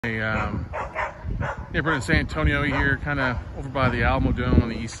Neighborhood in San Antonio here, kind of over by the Alamo Dome on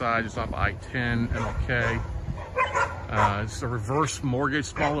the east side, just off I-10, MLK. It's a reverse mortgage,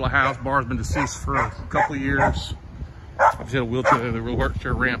 small little house. Bar's been deceased for a couple of years. Obviously had a wheelchair, the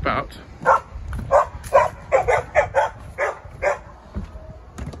wheelchair ramp out.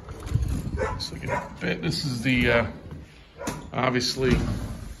 Let's look at it. This is the, obviously,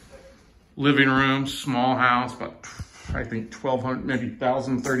 living room, small house, about I think 1,200, maybe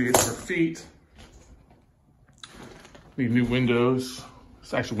 1,038 square feet. Need new windows.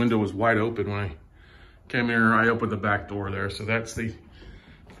 This actual window was wide open when I came here. I opened the back door there. So that's the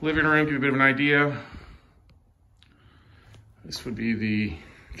living room, give you a bit of an idea. This would be the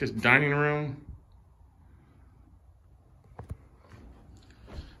just dining room.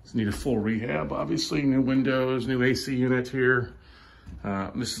 This needed full rehab, obviously. New windows, new AC unit here.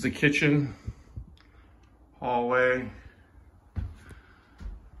 This is the kitchen, hallway.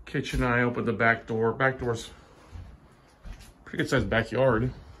 Kitchen, I opened the back door. Back door's pretty good sized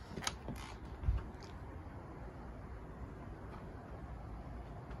backyard.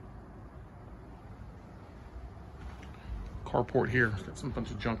 Carport here, it's got some bunch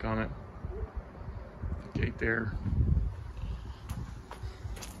of junk on it. Gate there.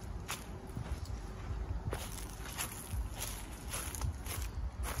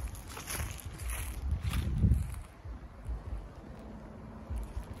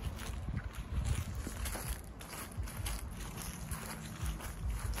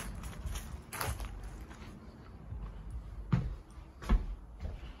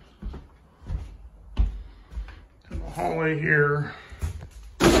 Hallway here.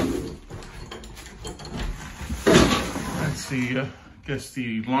 That's the, I guess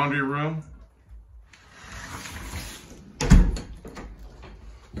the laundry room.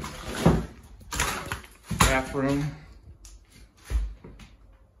 Bathroom.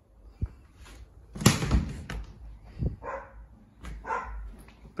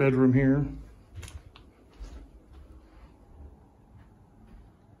 Bedroom here.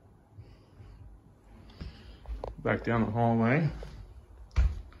 Back down the hallway.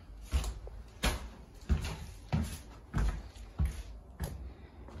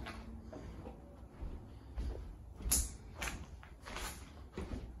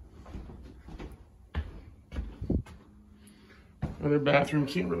 Another bathroom,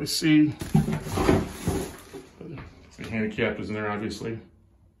 can't really see. The handicap is in there, obviously.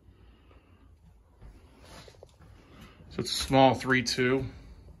 So it's a small 3-2.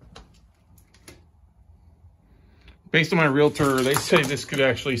 Based on my realtor, they say this could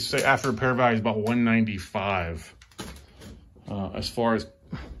actually say after repair value is about $195. As far as,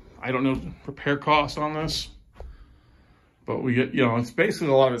 I don't know repair costs on this, but we get, you know, it's basically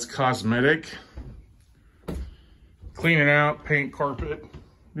a lot of it's cosmetic. Clean it out, paint, carpet,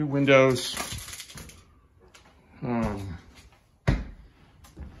 new windows.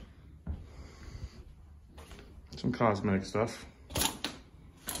 Some cosmetic stuff.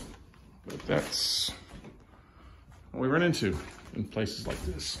 But that's what we run into in places like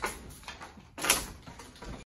this.